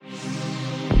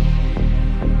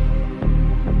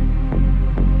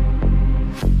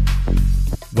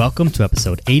Welcome to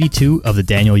episode 82 of the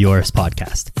Daniel Yoris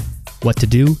podcast. What to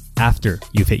do after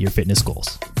you've hit your fitness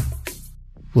goals.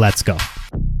 Let's go.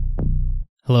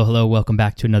 Hello. Welcome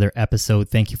back to another episode.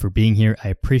 Thank you for being here. I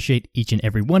appreciate each and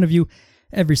every one of you.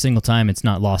 Every single time, it's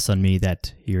not lost on me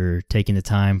that you're taking the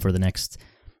time for the next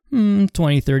 20,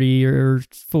 30, or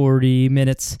 40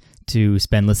 minutes to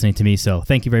spend listening to me. So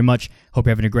thank you very much. Hope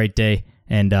you're having a great day.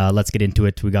 And let's get into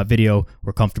it. We got video.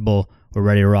 We're comfortable. We're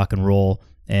ready to rock and roll.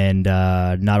 And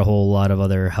not a whole lot of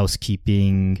other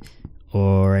housekeeping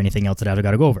or anything else that I've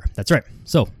got to go over. That's right.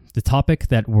 So the topic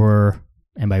that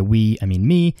and by we, I mean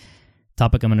me,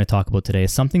 topic I'm going to talk about today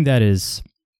is something that is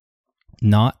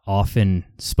not often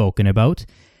spoken about,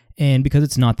 and because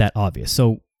it's not that obvious.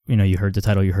 So, you heard the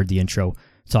title, you heard the intro,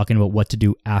 talking about what to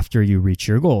do after you reach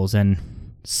your goals. And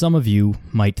some of you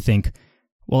might think,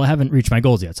 well, I haven't reached my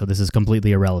goals yet, so this is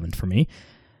completely irrelevant for me.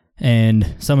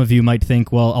 And some of you might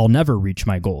think, well, I'll never reach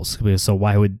my goals. So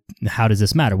how does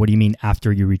this matter? What do you mean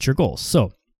after you reach your goals?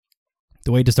 So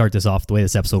the way to start this off, the way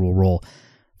this episode will roll,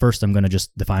 first, I'm going to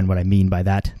just define what I mean by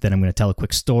that. Then I'm going to tell a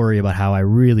quick story about how I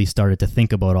really started to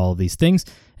think about all of these things.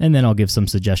 And then I'll give some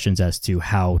suggestions as to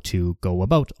how to go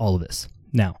about all of this.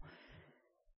 Now,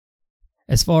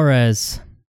 as far as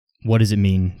what does it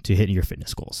mean to hit your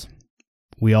fitness goals?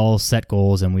 We all set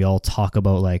goals and we all talk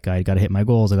about I got to hit my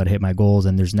goals,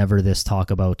 and there's never this talk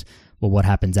about, well, what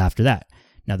happens after that?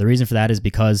 Now, the reason for that is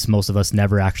because most of us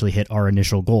never actually hit our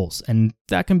initial goals, and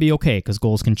that can be okay because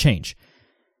goals can change.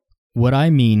 What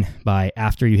I mean by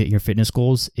after you hit your fitness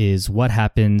goals is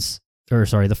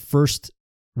the first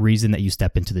reason that you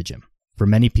step into the gym. For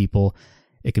many people,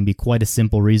 it can be quite a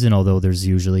simple reason, although there's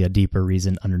usually a deeper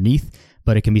reason underneath,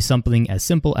 but it can be something as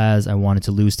simple as I wanted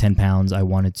to lose 10 pounds, I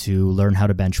wanted to learn how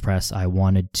to bench press, I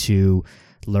wanted to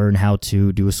learn how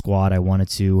to do a squat, I wanted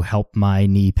to help my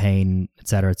knee pain,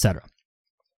 etc., etc.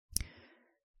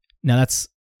 Now that's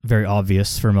very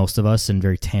obvious for most of us and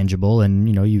very tangible, and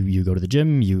you go to the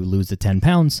gym, you lose the 10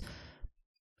 pounds,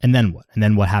 and then what? And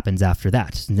then what happens after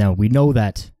that? Now we know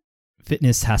that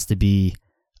fitness has to be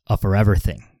a forever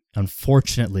thing.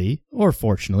 Unfortunately, or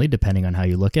fortunately, depending on how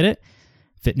you look at it,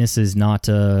 fitness is not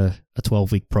a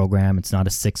 12-week program. It's not a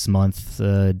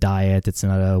 6-month diet. It's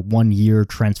not a 1-year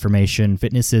transformation.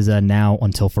 Fitness is a now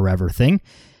until forever thing.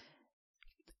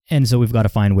 And so we've got to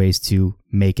find ways to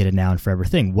make it a now and forever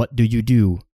thing. What do you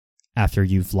do after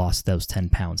you've lost those 10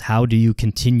 pounds? How do you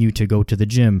continue to go to the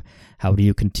gym? How do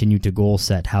you continue to goal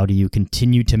set? How do you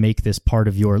continue to make this part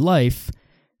of your life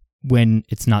when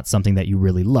it's not something that you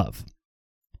really love?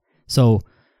 So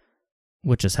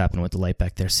what just happened with the light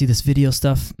back there? See this video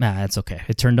stuff? It's okay.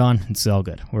 It turned on. It's all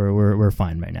good. We're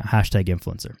fine right now.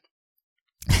 #influencer.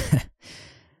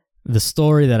 The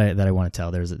story that I want to tell,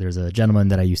 there's a gentleman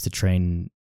that I used to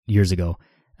train years ago.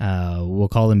 We'll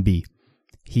call him B.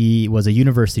 He was a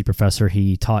university professor.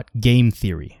 He taught game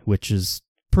theory, which is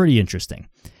pretty interesting.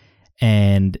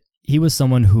 And he was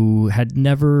someone who had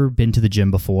never been to the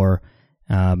gym before,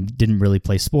 didn't really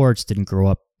play sports, didn't grow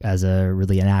up as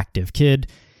an active kid.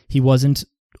 He wasn't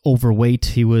overweight.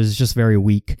 He was just very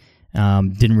weak,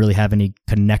 didn't really have any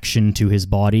connection to his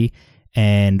body,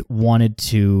 and wanted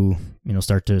to,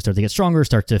 start to get stronger,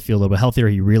 start to feel a little bit healthier.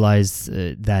 He realized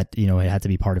that, it had to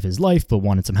be part of his life, but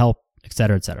wanted some help,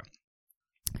 etc., etc.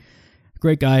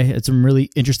 Great guy. Had some really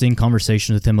interesting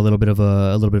conversations with him. A little bit of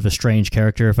a strange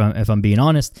character, if I'm being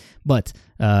honest, but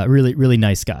really, really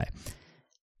nice guy.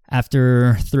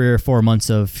 After 3 or 4 months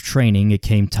of training, it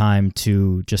came time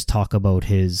to just talk about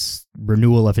his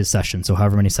renewal of his session. So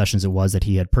however many sessions it was that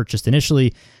he had purchased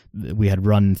initially, we had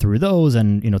run through those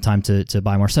and, time to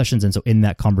buy more sessions. And so in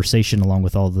that conversation, along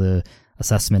with all the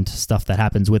assessment stuff that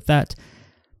happens with that,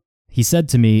 he said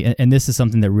to me, and this is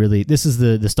something that really, this is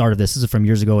the start of this. This is from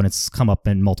years ago and it's come up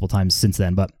in multiple times since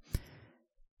then, but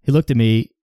he looked at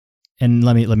me and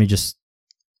let me just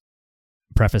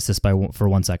preface this for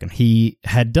 1 second. He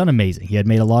had done amazing. He had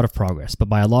made a lot of progress, but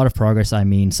by a lot of progress, I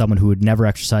mean someone who had never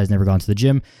exercised, never gone to the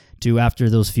gym, to after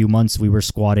those few months, we were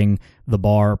squatting the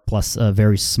bar plus a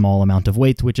very small amount of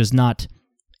weight, which is not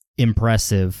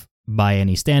impressive by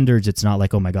any standards. It's not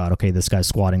like, oh my God, okay, this guy's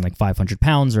squatting 500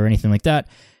 pounds or anything like that.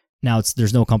 Now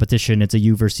there's no competition. It's a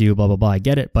you versus you, blah, blah, blah. I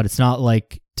get it, but it's not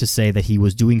like to say that he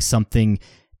was doing something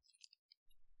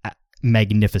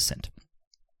magnificent.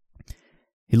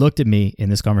 He looked at me in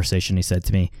this conversation. He said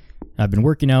to me, I've been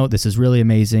working out. This is really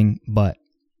amazing, but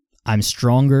I'm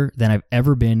stronger than I've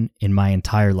ever been in my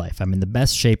entire life. I'm in the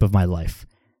best shape of my life.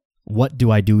 What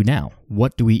do I do now?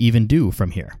 What do we even do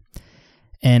from here?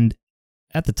 And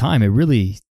at the time, it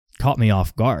really caught me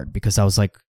off guard because I was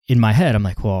in my head, I'm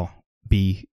like, well,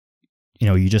 B,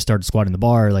 you just started squatting the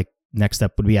bar. next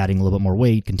step would be adding a little bit more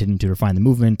weight, continuing to refine the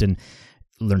movement and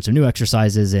learn some new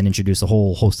exercises and introduce a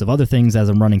whole host of other things as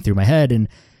I'm running through my head. And,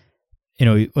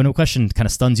 when a question kind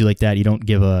of stuns you like that, you don't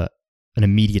give an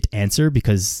immediate answer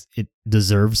because it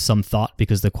deserves some thought,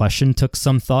 because the question took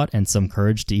some thought and some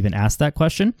courage to even ask that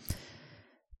question.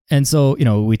 And so,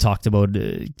 we talked about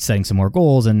setting some more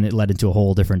goals, and it led into a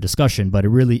whole different discussion, but it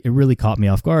really caught me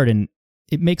off guard, and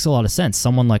it makes a lot of sense.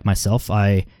 Someone like myself,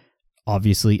 I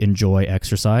obviously enjoy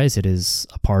exercise. It is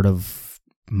a part of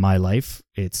my life.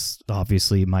 It's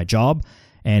obviously my job,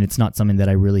 and it's not something that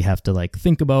I really have to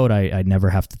think about. I never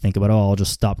have to think about, I'll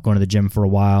just stop going to the gym for a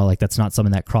while. That's not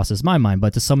something that crosses my mind.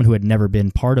 But to someone who had never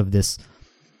been part of this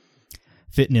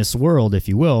fitness world, if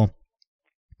you will,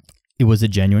 it was a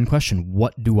genuine question.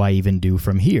 What do I even do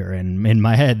from here? And in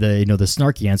my head, the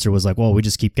snarky answer was well, we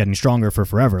just keep getting stronger for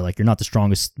forever. You're not the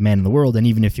strongest man in the world. And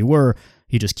even if you were,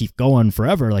 you just keep going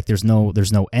forever. There's no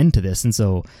end to this. And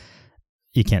so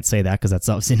you can't say that, because that's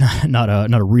obviously not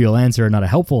a real answer, not a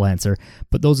helpful answer.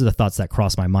 But those are the thoughts that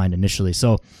crossed my mind initially.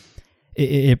 So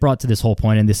it brought to this whole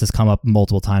point, and this has come up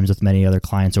multiple times with many other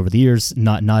clients over the years.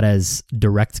 Not as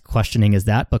direct questioning as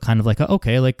that, but kind of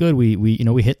okay, good.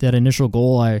 We hit that initial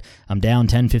goal. I'm down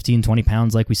 10, 15, 20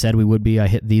 pounds like we said we would be. I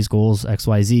hit these goals, X,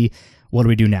 Y, Z. What do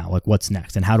we do now? What's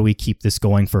next? And how do we keep this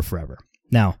going for forever?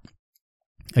 Now,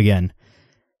 again,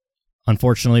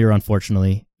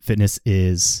 unfortunately, fitness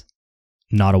is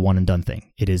not a one and done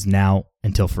thing. It is now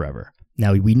until forever.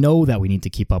 Now, we know that we need to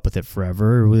keep up with it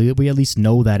forever. We at least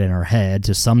know that in our head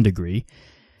to some degree,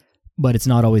 but it's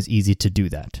not always easy to do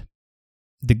that.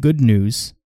 The good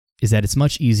news is that it's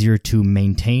much easier to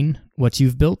maintain what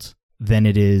you've built than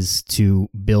it is to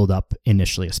build up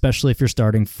initially, especially if you're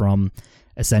starting from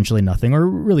essentially nothing, or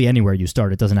really anywhere you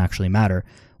start. It doesn't actually matter.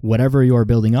 Whatever you're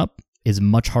building up is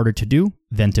much harder to do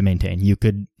than to maintain. You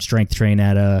could strength train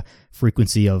at a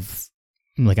frequency of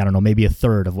maybe a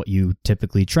third of what you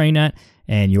typically train at,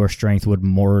 and your strength would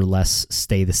more or less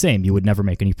stay the same. You would never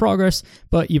make any progress,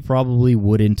 but you probably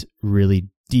wouldn't really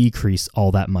decrease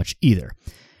all that much either.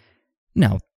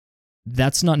 Now,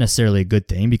 that's not necessarily a good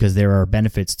thing, because there are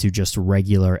benefits to just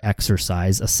regular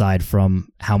exercise aside from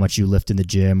how much you lift in the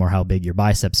gym or how big your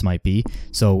biceps might be.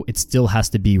 So it still has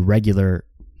to be regular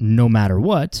no matter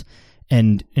what.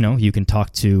 And, you can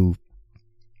talk to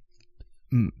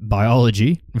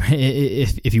biology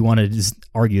if you want to just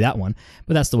argue that one,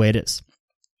 but that's the way it is.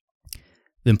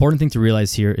 The important thing to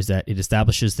realize here is that it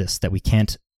establishes that we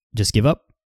can't just give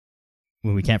up.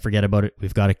 When we can't forget about it,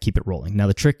 we've got to keep it rolling. Now,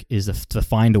 the trick is to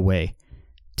find a way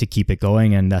to keep it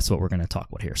going, and that's what we're going to talk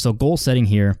about here. So goal setting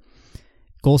here.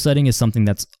 Goal setting is something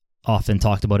that's often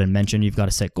talked about and mentioned. You've got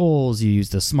to set goals. You use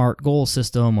the SMART goal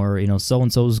system, or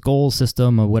so-and-so's goal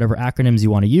system, or whatever acronyms you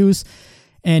want to use.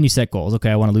 And you set goals. Okay,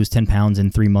 I want to lose 10 pounds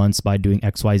in 3 months by doing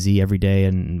XYZ every day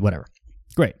and whatever.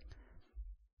 Great.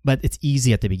 But it's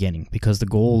easy at the beginning because the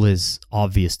goal is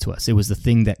obvious to us. It was the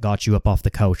thing that got you up off the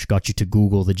couch, got you to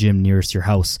Google the gym nearest your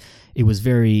house. It was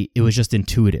just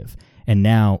intuitive. And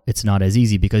now it's not as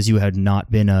easy because you had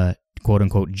not been a quote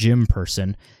unquote gym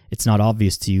person. It's not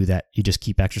obvious to you that you just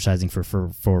keep exercising for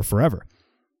forever.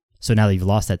 So now that you've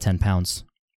lost that 10 pounds,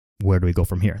 where do we go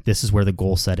from here? This is where the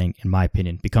goal setting, in my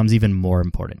opinion, becomes even more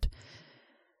important.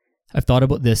 I've thought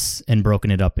about this and broken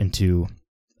it up into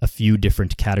a few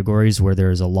different categories where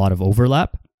there's a lot of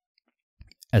overlap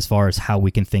as far as how we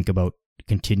can think about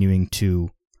continuing to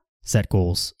set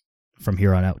goals from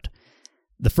here on out.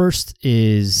 The first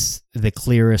is the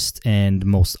clearest and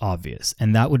most obvious,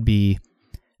 and that would be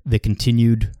the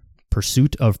continued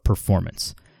pursuit of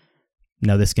performance.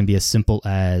 Now, this can be as simple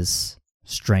as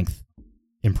strength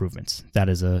improvements. That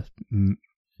is the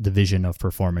vision of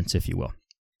performance, if you will.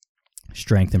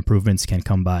 Strength improvements can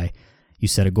come by you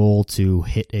set a goal to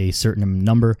hit a certain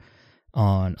number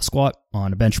on a squat,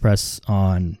 on a bench press,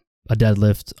 on a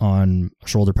deadlift, on a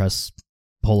shoulder press,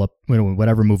 pull up,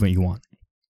 whatever movement you want.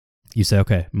 You say,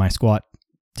 okay, my squat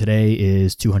today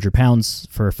is 200 pounds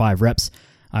for 5 reps.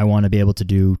 I want to be able to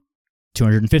do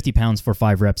 250 pounds for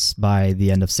 5 reps by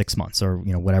the end of 6 months, or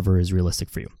whatever is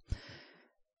realistic for you.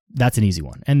 That's an easy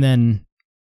one. And then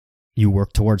you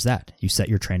work towards that. You set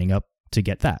your training up to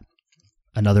get that.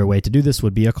 Another way to do this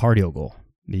would be a cardio goal.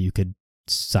 You could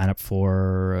sign up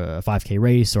for a 5K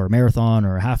race or a marathon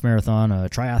or a half marathon, a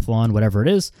triathlon, whatever it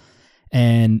is,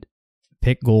 and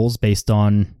pick goals based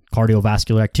on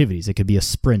cardiovascular activities. It could be a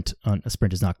sprint. A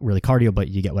sprint is not really cardio, but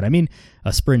you get what I mean.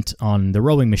 A sprint on the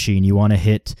rowing machine. You want to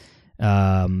hit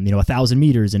 1,000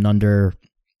 meters in under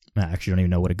I actually don't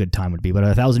even know what a good time would be, but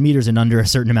 1,000 meters in under a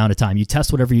certain amount of time. You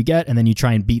test whatever you get, and then you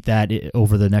try and beat that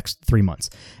over the next 3 months.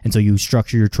 And so you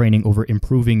structure your training over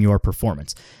improving your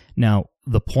performance. Now,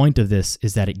 the point of this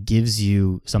is that it gives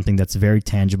you something that's very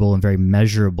tangible and very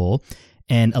measurable,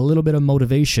 and a little bit of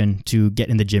motivation to get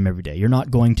in the gym every day. You're not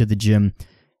going to the gym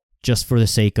just for the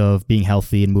sake of being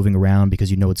healthy and moving around because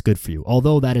you know it's good for you.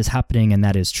 Although that is happening and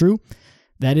that is true,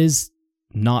 that is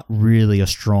not really a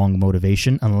strong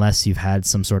motivation unless you've had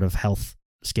some sort of health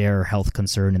scare or health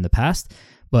concern in the past.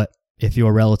 But if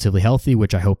you're relatively healthy,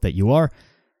 which I hope that you are,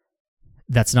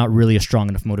 that's not really a strong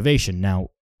enough motivation. Now,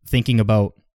 thinking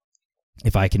about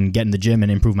if I can get in the gym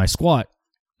and improve my squat,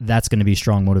 that's going to be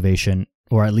strong motivation,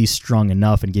 or at least strong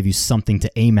enough and give you something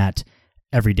to aim at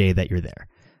every day that you're there.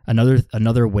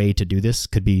 Another way to do this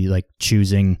could be like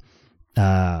choosing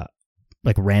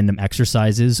like random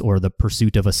exercises or the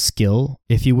pursuit of a skill,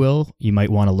 if you will. You might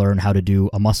want to learn how to do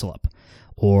a muscle up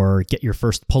or get your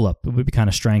first pull up. It would be kind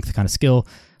of strength, kind of skill.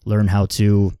 Learn how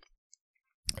to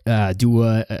do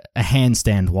a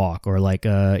handstand walk, or like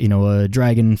a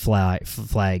dragon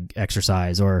flag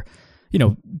exercise, or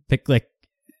pick like.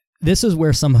 This is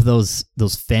where some of those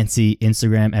fancy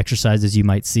Instagram exercises you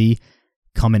might see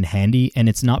come in handy, and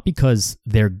it's not because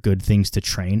they're good things to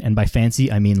train. And by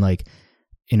fancy, I mean like,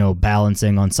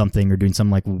 balancing on something or doing some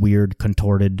like weird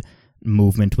contorted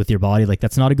movement with your body. Like,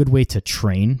 that's not a good way to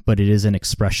train, but it is an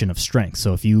expression of strength.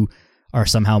 So if you are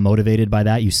somehow motivated by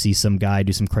that, you see some guy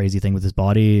do some crazy thing with his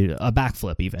body, a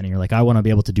backflip even, and you're like, I want to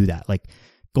be able to do that. Like,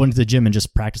 going to the gym and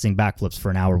just practicing backflips for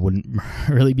an hour wouldn't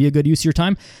really be a good use of your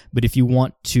time. But if you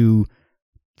want to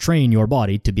train your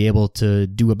body to be able to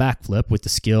do a backflip with the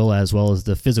skill as well as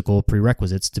the physical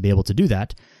prerequisites to be able to do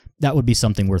that, that would be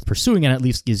something worth pursuing, and at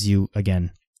least gives you,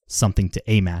 again, something to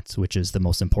aim at, which is the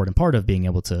most important part of being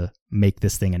able to make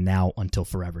this thing a now until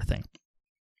forever thing.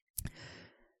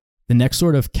 The next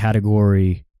sort of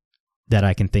category that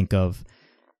I can think of,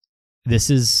 this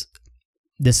is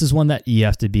one that you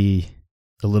have to be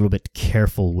a little bit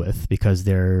careful with, because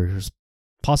there's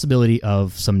possibility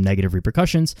of some negative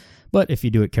repercussions, but if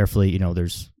you do it carefully,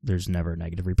 there's never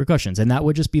negative repercussions. And that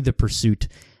would just be the pursuit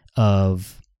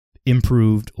of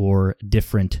improved or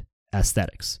different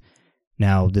aesthetics.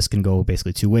 Now, this can go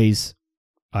basically two ways,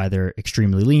 either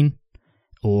extremely lean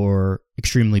or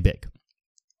extremely big,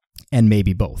 and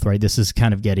maybe both, right? This is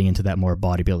kind of getting into that more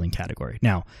bodybuilding category.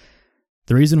 Now,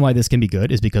 the reason why this can be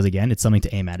good is because, again, it's something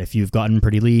to aim at. If you've gotten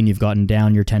pretty lean, you've gotten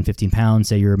down your 10, 15 pounds,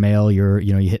 say you're a male, you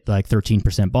hit like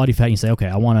 13% body fat, and you say, okay,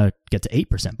 I want to get to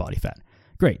 8% body fat.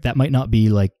 Great. That might not be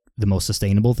like the most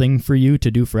sustainable thing for you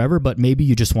to do forever, but maybe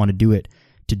you just want to do it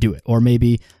to do it. Or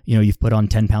maybe, you've put on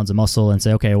 10 pounds of muscle and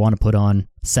say, okay, I want to put on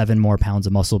 7 more pounds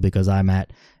of muscle because I'm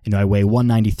at, I weigh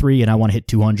 193 and I want to hit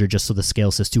 200 just so the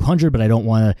scale says 200, but I don't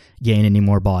want to gain any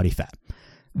more body fat.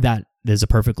 That is a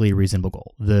perfectly reasonable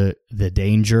goal. The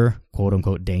danger, quote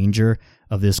unquote danger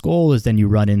of this goal is then you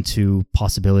run into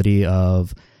possibility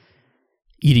of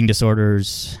eating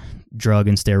disorders, drug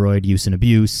and steroid use and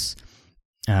abuse,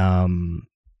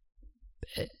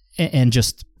 and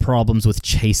just problems with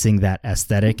chasing that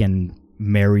aesthetic and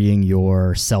marrying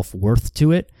your self-worth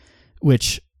to it,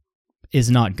 which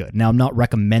is not good. Now, I'm not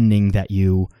recommending that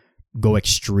you go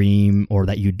extreme or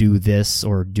that you do this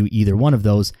or do either one of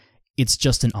those. It's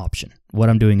just an option. What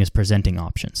I'm doing is presenting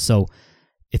options. So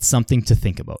it's something to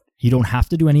think about. You don't have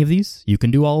to do any of these. You can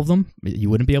do all of them. You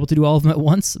wouldn't be able to do all of them at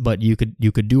once, but you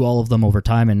could do all of them over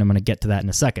time, and I'm going to get to that in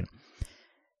a second.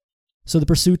 So the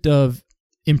pursuit of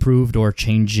improved or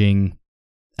changing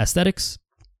aesthetics,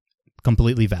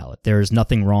 completely valid. There is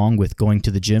nothing wrong with going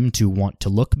to the gym to want to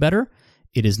look better.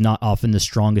 It is not often the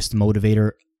strongest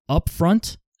motivator up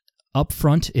front. Up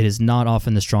front, it is not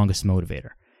often the strongest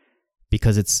motivator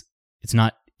because it's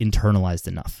not internalized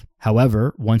enough.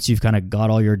 However, once you've kind of got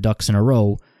all your ducks in a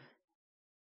row,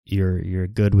 you're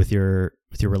good with your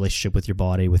relationship with your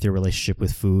body, with your relationship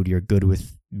with food, you're good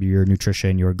with your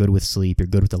nutrition, you're good with sleep, you're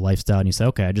good with the lifestyle, and you say,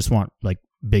 okay, I just want like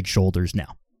big shoulders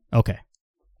now. Okay,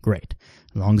 great.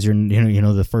 As long as you're,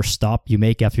 the first stop you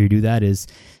make after you do that is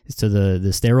to the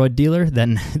steroid dealer,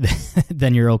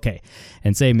 then you're okay.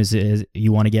 And same as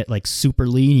you want to get like super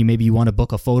lean, maybe you want to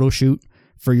book a photo shoot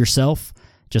for yourself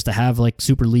just to have like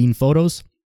super lean photos,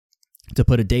 to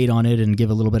put a date on it and give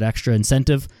a little bit extra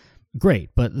incentive. Great,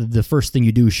 but the first thing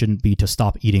you do shouldn't be to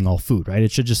stop eating all food, right?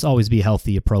 It should just always be a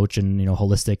healthy approach and,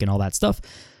 holistic and all that stuff,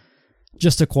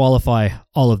 just to qualify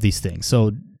all of these things.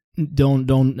 So I don't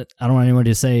want anyone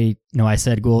to say, I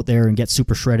said go out there and get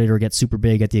super shredded or get super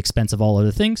big at the expense of all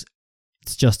other things.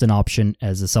 It's just an option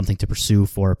as something to pursue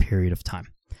for a period of time.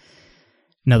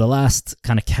 Now, the last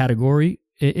kind of category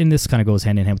and this kind of goes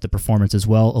hand in hand with the performance as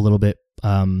well, a little bit.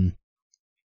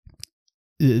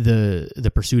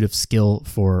 The pursuit of skill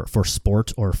for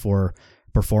sport or for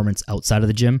performance outside of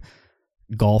the gym,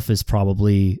 golf is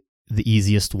probably the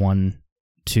easiest one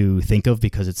to think of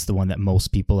because it's the one that most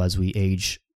people as we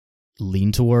age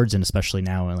lean towards, and especially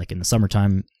now, like in the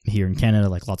summertime here in Canada,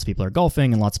 like lots of people are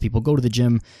golfing and lots of people go to the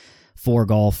gym for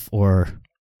golf. Or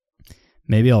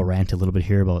maybe I'll rant a little bit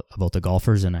here about the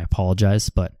golfers, and I apologize,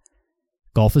 but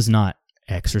golf is not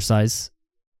exercise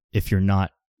if you're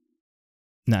not,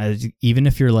 even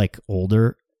if you're like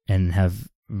older and have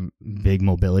big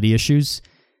mobility issues.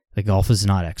 Like, golf is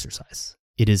not exercise.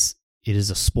 It is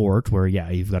a sport where, yeah,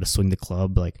 you've got to swing the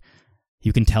club. Like,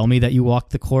 you can tell me that you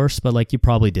walked the course, but like you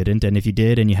probably didn't. And if you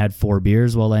did and you had 4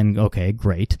 beers, well then, okay,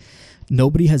 great.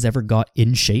 Nobody has ever got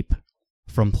in shape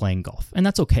from playing golf, and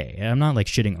that's okay. I'm not like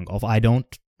shitting on golf. I don't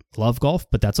love golf,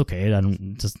 but that's okay.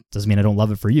 Doesn't mean I don't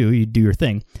love it for you. You do your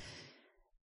thing.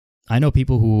 I know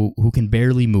people who can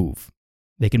barely move.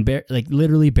 They can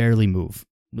literally barely move.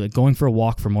 Like, going for a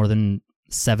walk for more than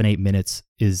 7-8 minutes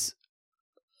is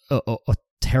a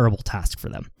terrible task for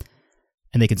them,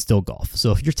 and they can still golf.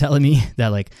 So if you're telling me that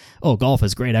like, oh, golf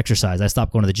is great exercise, I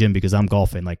stopped going to the gym because I'm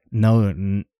golfing, like,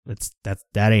 no, that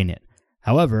ain't it.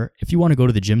 However, if you want to go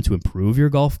to the gym to improve your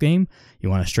golf game, you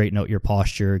want to straighten out your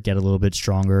posture, get a little bit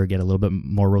stronger, get a little bit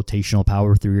more rotational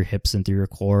power through your hips and through your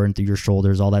core and through your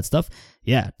shoulders, all that stuff,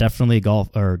 yeah, definitely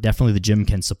definitely the gym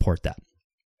can support that.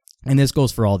 And this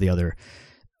goes for all the other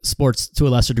sports to a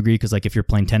lesser degree, because like if you're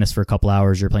playing tennis for a couple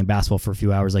hours, you're playing basketball for a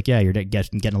few hours, like, yeah, you're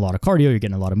getting a lot of cardio, you're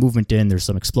getting a lot of movement in, there's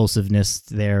some explosiveness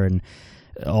there and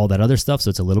all that other stuff,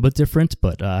 so it's a little bit different.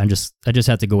 But I just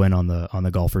had to go in on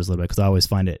the golfers a little bit, because I always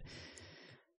find it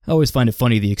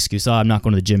funny, the excuse, oh, I'm not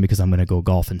going to the gym because I'm going to go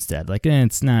golf instead. Like,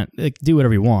 it's not, like, do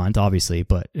whatever you want, obviously,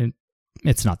 but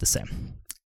it's not the same.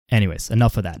 Anyways,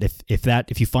 enough of that.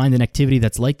 If you find an activity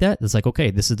that's like that, that's like,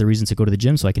 okay, this is the reason to go to the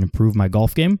gym so I can improve my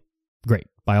golf game, great.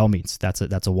 By all means, that's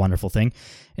a wonderful thing.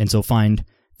 And so find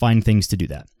things to do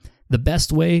that. The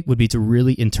best way would be to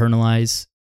really internalize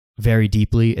very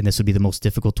deeply, and this would be the most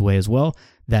difficult way as well,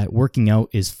 that working out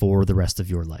is for the rest of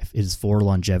your life. It is for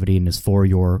longevity and is for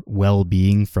your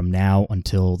well-being from now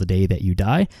until the day that you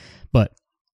die. But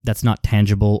that's not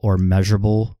tangible or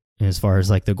measurable as far as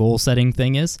like the goal setting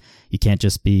thing is. You can't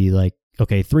just be like,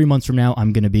 okay, 3 months from now,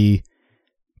 I'm going to be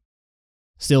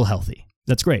still healthy.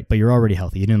 That's great, but you're already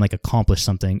healthy. You didn't like accomplish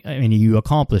something. I mean, you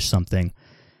accomplished something,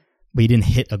 but you didn't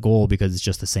hit a goal because it's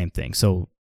just the same thing. So,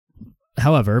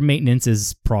 however, maintenance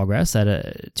is progress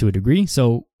to a degree.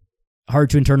 So hard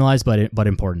to internalize, but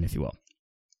important, if you will.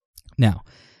 Now,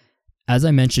 as I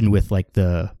mentioned with like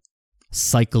the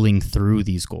cycling through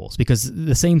these goals, because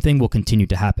the same thing will continue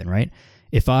to happen, right?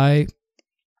 If I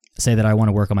say that I want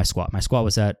to work on my squat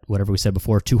was at whatever we said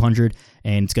before, 200,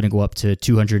 and it's going to go up to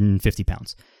 250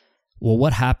 pounds. Well,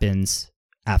 what happens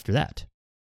after that?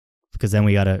 Because then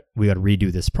we gotta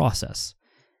redo this process.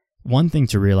 One thing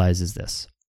to realize is this.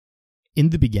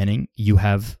 In the beginning, you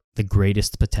have the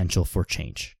greatest potential for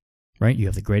change, right? You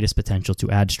have the greatest potential to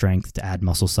add strength, to add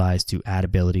muscle size, to add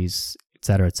abilities,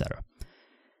 etc., etc.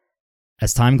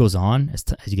 As time goes on, as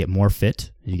you get more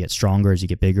fit, as you get stronger, as you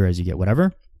get bigger, as you get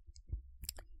whatever,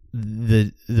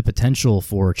 the potential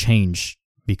for change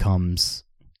becomes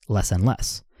less and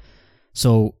less.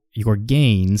 So your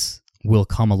gains will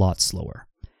come a lot slower.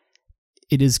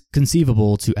 It is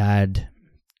conceivable to add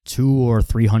 200 or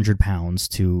 300 pounds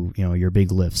to, your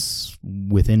big lifts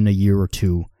within a year or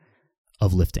two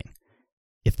of lifting.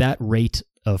 If that rate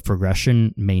of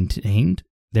progression maintained,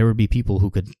 there would be people who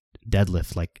could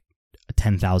deadlift like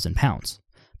 10,000 pounds,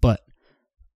 but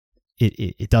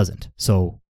it doesn't.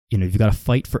 So, you've got to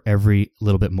fight for every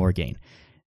little bit more gain,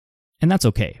 and that's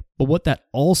okay. But what that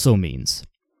also means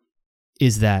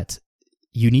is that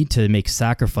you need to make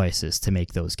sacrifices to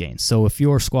make those gains. So if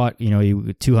your squat,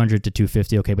 you 200 to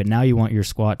 250, okay, but now you want your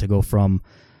squat to go from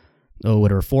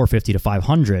 450 to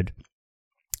 500,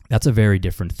 that's a very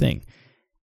different thing.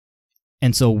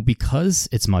 And so because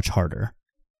it's much harder,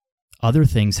 other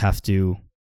things have to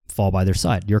fall by their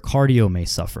side. Your cardio may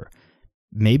suffer.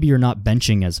 Maybe you're not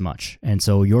benching as much, and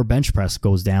so your bench press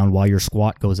goes down while your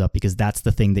squat goes up because that's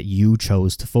the thing that you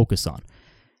chose to focus on.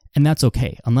 And that's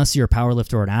okay, unless you're a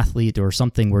powerlifter or an athlete or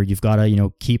something where you've got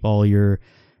to,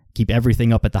 keep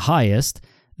everything up at the highest,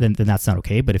 then that's not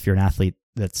okay. But if you're an athlete,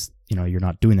 that's, you're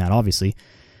not doing that, obviously.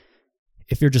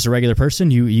 If you're just a regular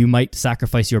person, you might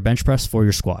sacrifice your bench press for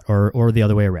your squat, or the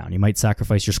other way around. You might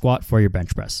sacrifice your squat for your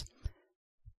bench press.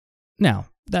 Now,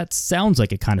 that sounds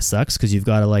like it kind of sucks because you've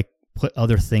got to put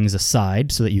other things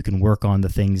aside so that you can work on the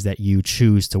things that you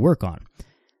choose to work on.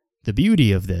 The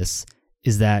beauty of this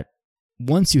is that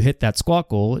once you hit that squat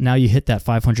goal, now you hit that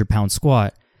 500-pound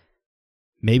squat,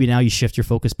 maybe now you shift your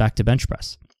focus back to bench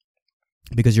press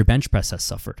because your bench press has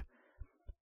suffered.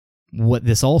 What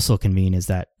this also can mean is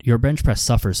that your bench press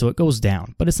suffers, so it goes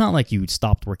down. But it's not like you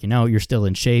stopped working out. You're still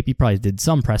in shape. You probably did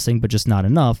some pressing, but just not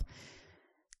enough.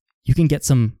 You can get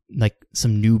some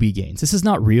newbie gains. This is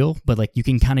not real, but like you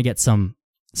can kind of get some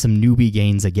newbie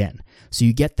gains again. So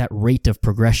you get that rate of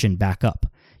progression back up.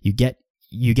 You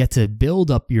get to build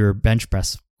up your bench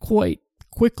press quite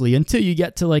quickly until you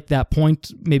get to like that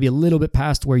point, maybe a little bit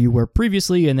past where you were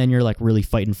previously, and then you're like really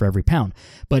fighting for every pound.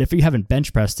 But if you haven't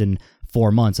bench pressed in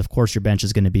 4 months, of course your bench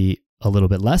is going to be a little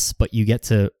bit less, but you get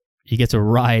to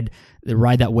ride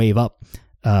that wave up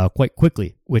quite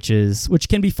quickly, which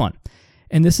can be fun.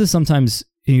 And this is sometimes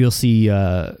you'll see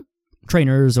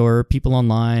trainers or people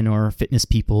online or fitness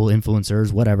people,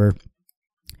 influencers, whatever,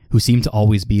 who seem to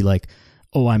always be like,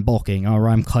 oh, I'm bulking, or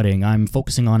I'm cutting, I'm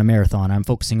focusing on a marathon, I'm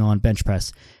focusing on bench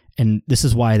press. And this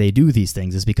is why they do these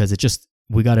things, is because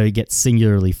we got to get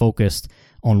singularly focused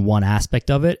on one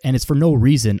aspect of it. And it's for no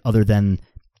reason other than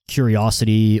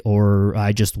curiosity, or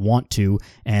I just want to.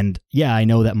 And yeah, I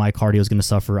know that my cardio is going to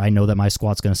suffer. I know that my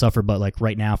squat's going to suffer. But like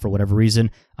right now, for whatever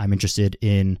reason, I'm interested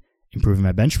in improving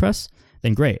my bench press.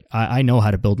 Then great. I know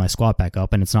how to build my squat back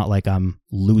up. And it's not like I'm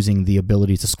losing the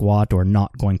ability to squat or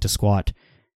not going to squat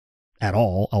at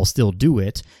all. I'll still do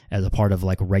it as a part of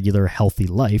like regular healthy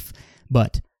life,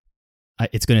 but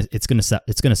it's gonna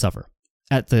suffer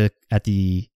at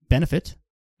the benefit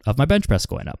of my bench press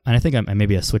going up. And I think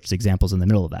maybe I switched examples in the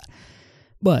middle of that,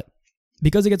 but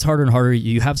because it gets harder and harder,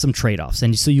 you have some trade-offs,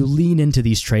 and so you lean into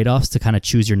these trade-offs to kind of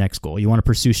choose your next goal. You want to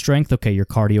pursue strength. Okay, your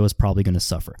cardio is probably going to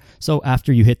suffer. So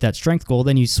after you hit that strength goal,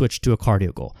 then you switch to a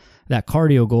cardio goal. That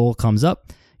cardio goal comes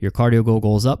up. Your cardio goal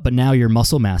goes up, but now your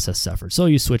muscle mass has suffered. So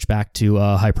you switch back to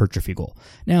a hypertrophy goal.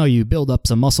 Now you build up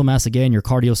some muscle mass again. Your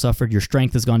cardio suffered. Your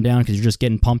strength has gone down because you're just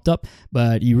getting pumped up,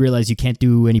 but you realize you can't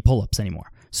do any pull-ups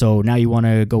anymore. So now you want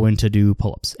to go in to do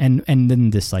pull-ups. And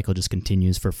then this cycle just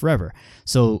continues for forever.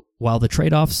 So while the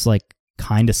trade-offs like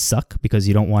kind of suck because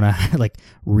you don't want to like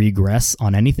regress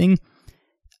on anything,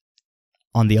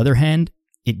 on the other hand,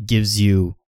 it gives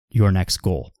you your next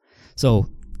goal. So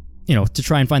to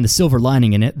try and find the silver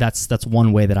lining in it, that's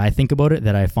one way that I think about it,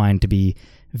 that I find to be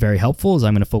very helpful, is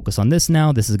I'm going to focus on this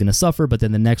now. This is going to suffer, but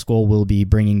then the next goal will be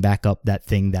bringing back up that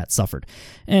thing that suffered.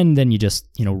 And then you just,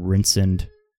 rinse and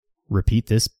repeat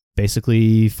this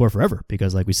basically for forever,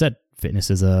 because like we said, fitness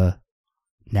is a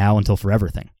now until forever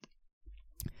thing.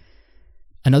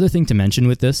 Another thing to mention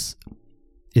with this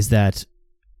is that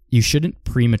you shouldn't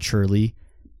prematurely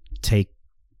take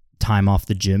time off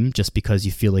the gym just because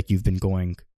you feel like you've been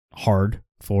going hard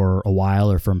for a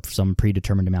while or from some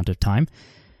predetermined amount of time,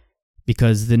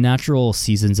 because the natural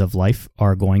seasons of life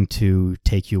are going to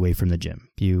take you away from the gym.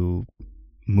 You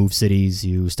move cities,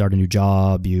 you start a new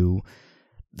job, you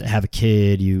have a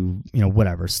kid,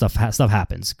 whatever, stuff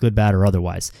happens, good, bad, or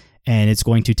otherwise, and it's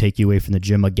going to take you away from the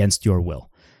gym against your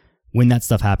will. When that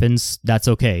stuff happens, that's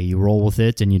okay. You roll with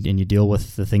it and you deal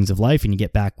with the things of life and you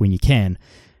get back when you can.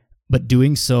 But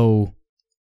doing so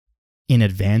in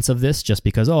advance of this, just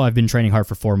because, I've been training hard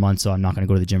for 4 months, so I'm not going to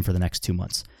go to the gym for the next 2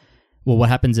 months. Well, what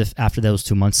happens if after those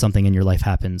 2 months, something in your life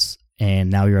happens and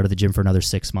now you're out of the gym for another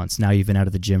 6 months? Now you've been out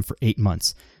of the gym for 8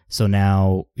 months. So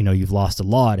now, you've lost a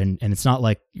lot, and it's not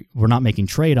like we're not making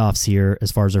trade-offs here as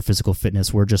far as our physical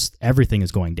fitness. We're just, everything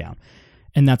is going down,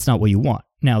 and that's not what you want.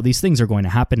 Now, these things are going to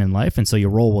happen in life, and so you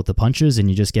roll with the punches and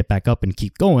you just get back up and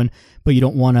keep going, but you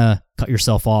don't want to cut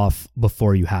yourself off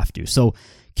before you have to. So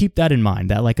keep that in mind,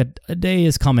 that like a day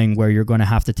is coming where you're going to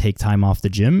have to take time off the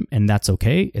gym, and that's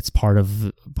okay. It's part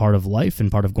of life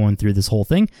and part of going through this whole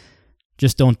thing.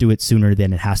 Just don't do it sooner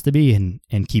than it has to be,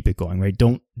 and keep it going, right?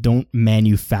 Don't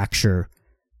manufacture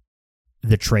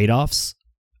the trade-offs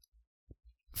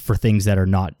for things that are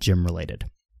not gym related.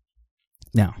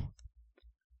 Now,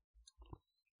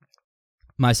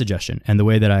 my suggestion, and the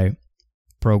way that I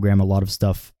program a lot of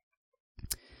stuff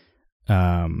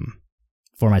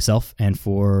for myself and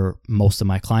for most of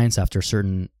my clients after a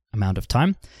certain amount of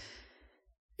time,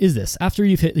 is this. After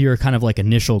you've hit your kind of like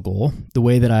initial goal, the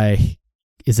way that I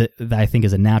think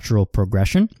is a natural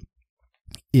progression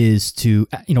is to,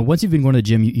 once you've been going to the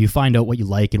gym, you find out what you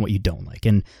like and what you don't like.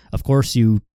 And of course,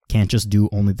 you can't just do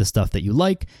only the stuff that you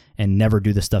like and never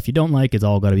do the stuff you don't like. It's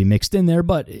all got to be mixed in there,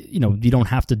 but you don't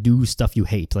have to do stuff you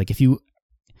hate. Like if you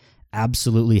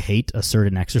absolutely hate a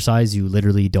certain exercise, you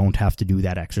literally don't have to do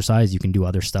that exercise. You can do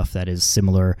other stuff that is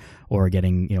similar or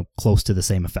getting, close to the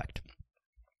same effect.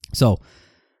 So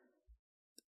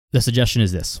the suggestion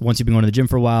is this. Once you've been going to the gym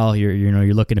for a while,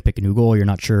 you're looking to pick a new goal, you're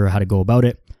not sure how to go about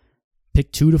it,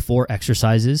 pick 2 to 4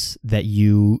 exercises that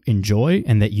you enjoy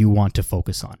and that you want to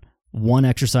focus on. One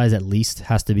exercise at least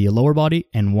has to be a lower body,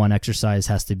 and one exercise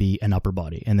has to be an upper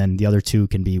body. And then the other 2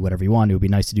 can be whatever you want. It would be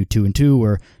nice to do 2 and 2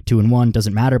 or 2 and 1,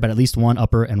 doesn't matter, but at least 1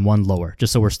 upper and 1 lower,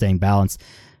 just so we're staying balanced.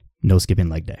 No skipping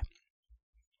leg day.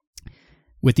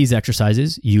 With these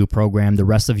exercises, you program the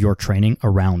rest of your training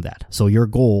around that. So your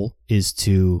goal is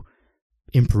to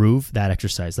improve that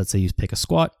exercise. Let's say you pick a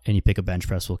squat and you pick a bench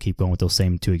press. We'll keep going with those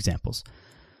same 2 examples.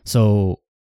 So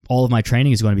all of my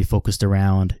training is going to be focused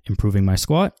around improving my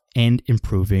squat and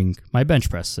improving my bench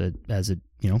press, as it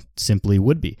simply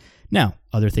would be. Now,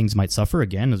 other things might suffer,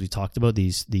 again, as we talked about,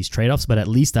 these trade-offs, but at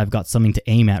least I've got something to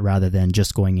aim at rather than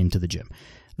just going into the gym.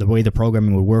 The way the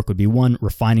programming would work would be, 1,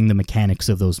 refining the mechanics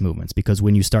of those movements, because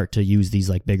when you start to use these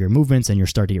like bigger movements and you're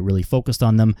starting to get really focused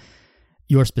on them,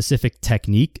 your specific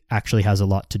technique actually has a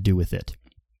lot to do with it.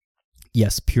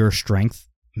 Yes, pure strength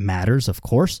matters, of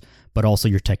course, but also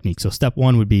your technique. So step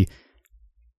 1 would be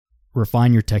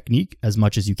refine your technique as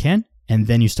much as you can, and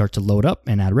then you start to load up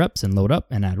and add reps and load up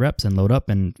and add reps and load up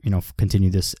and continue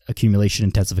this accumulation,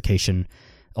 intensification,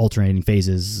 alternating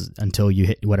phases until you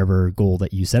hit whatever goal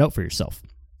that you set out for yourself.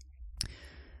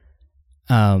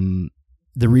 The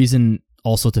reason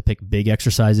also to pick big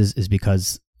exercises is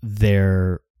because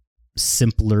they're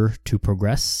simpler to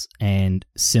progress and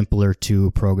simpler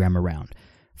to program around.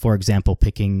 For example,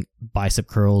 picking bicep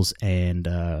curls and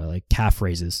like calf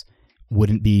raises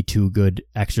wouldn't be 2 good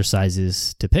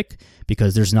exercises to pick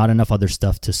because there's not enough other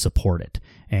stuff to support it.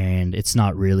 And it's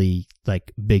not really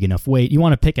like big enough weight. You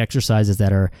want to pick exercises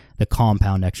that are the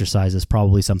compound exercises,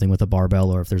 probably something with a barbell,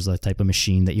 or if there's a type of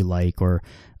machine that you like, or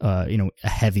a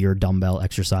heavier dumbbell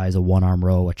exercise, a 1-arm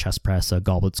row, a chest press, a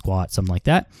goblet squat, something like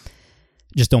that.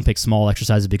 Just don't pick small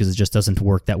exercises because it just doesn't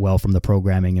work that well from the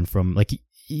programming and from like,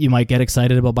 you might get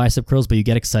excited about bicep curls, but you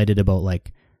get excited about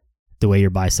like the way your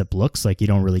bicep looks. Like you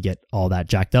don't really get all that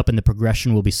jacked up, and the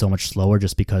progression will be so much slower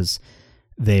just because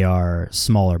they are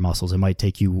smaller muscles. It might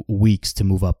take you weeks to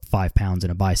move up 5 pounds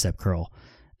in a bicep curl.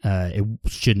 It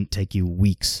shouldn't take you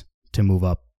weeks to move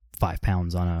up 5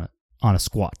 pounds on a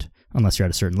squat, unless you're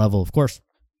at a certain level, of course.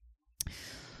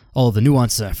 All of the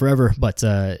nuance forever, but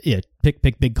pick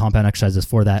big compound exercises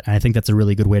for that. And I think that's a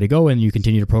really good way to go. And you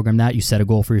continue to program that. You set a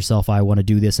goal for yourself. I want to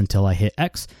do this until I hit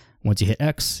X. Once you hit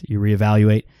X, you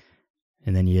reevaluate,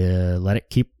 and then you let it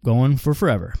keep going for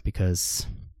forever, because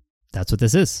that's what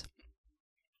this is.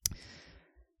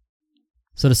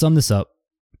 So to sum this up,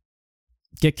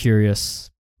 get curious,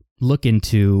 look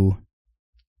into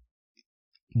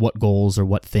what goals or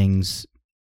what things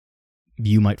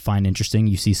you might find interesting.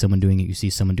 You see someone doing it, you see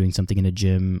someone doing something in a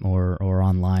gym or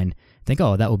online, think,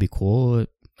 oh, that would be cool.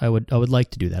 I would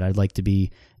like to do that. I'd like to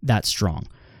be that strong.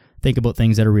 Think about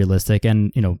things that are realistic.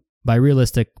 And, by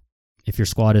realistic, if your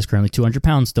squat is currently 200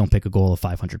 pounds, don't pick a goal of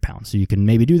 500 pounds. So you can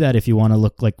maybe do that if you want to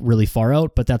look like really far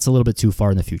out, but that's a little bit too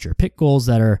far in the future. Pick goals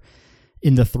that are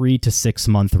in the 3 to 6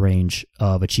 month range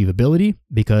of achievability,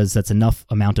 because that's enough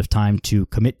amount of time to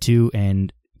commit to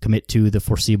the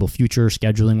foreseeable future,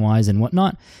 scheduling wise and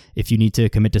whatnot. If you need to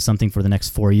commit to something for the next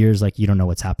 4 years, like you don't know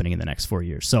what's happening in the next 4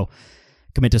 years. So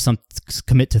commit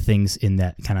to things in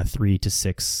that kind of 3 to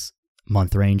 6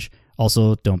 month range.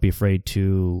 Also, don't be afraid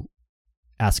to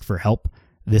ask for help.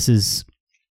 This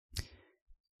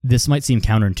might seem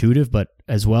counterintuitive, but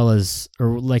as well as,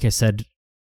 or like I said,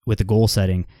 with the goal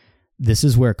setting, this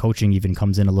is where coaching even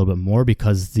comes in a little bit more,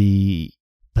 because the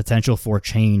potential for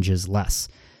change is less.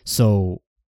 So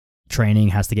training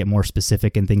has to get more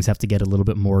specific and things have to get a little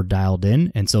bit more dialed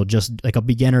in. And so just like a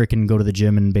beginner can go to the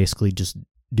gym and basically just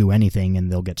do anything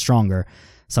and they'll get stronger.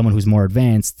 Someone who's more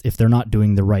advanced, if they're not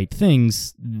doing the right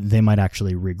things, they might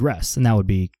actually regress. And that would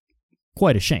be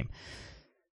quite a shame.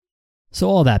 So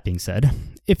all that being said,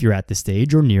 if you're at this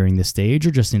stage or nearing this stage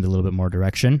or just need a little bit more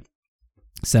direction,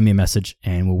 send me a message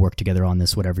and we'll work together on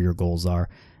this, whatever your goals are.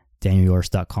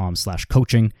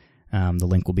 DanielYoris.com/coaching. The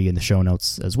link will be in the show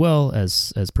notes as well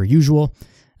as per usual.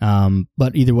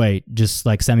 But either way, just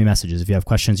like send me messages. If you have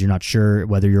questions, you're not sure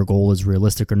whether your goal is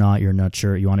realistic or not, you're not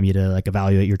sure, you want me to like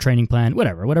evaluate your training plan,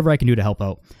 whatever I can do to help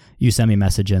out, you send me a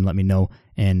message and let me know,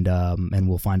 and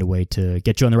we'll find a way to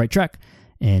get you on the right track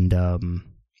and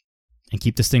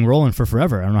keep this thing rolling for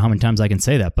forever. I don't know how many times I can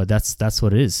say that, but that's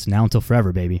what it is. Now until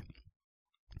forever, baby.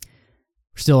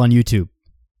 We're still on YouTube.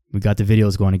 We got the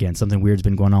videos going again. Something weird's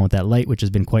been going on with that light, which has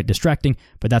been quite distracting,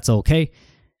 but that's okay.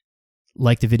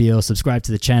 Like the video, subscribe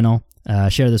to the channel,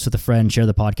 share this with a friend, share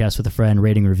the podcast with a friend,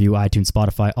 rating, review, iTunes,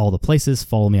 Spotify, all the places.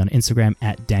 Follow me on Instagram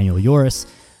at Daniel Yoris.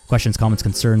 Questions, comments,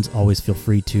 concerns, always feel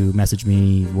free to message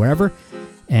me wherever.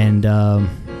 And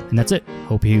that's it.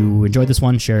 Hope you enjoyed this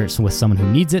one. Share it with someone who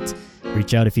needs it.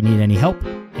 Reach out if you need any help,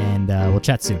 and we'll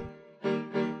chat soon.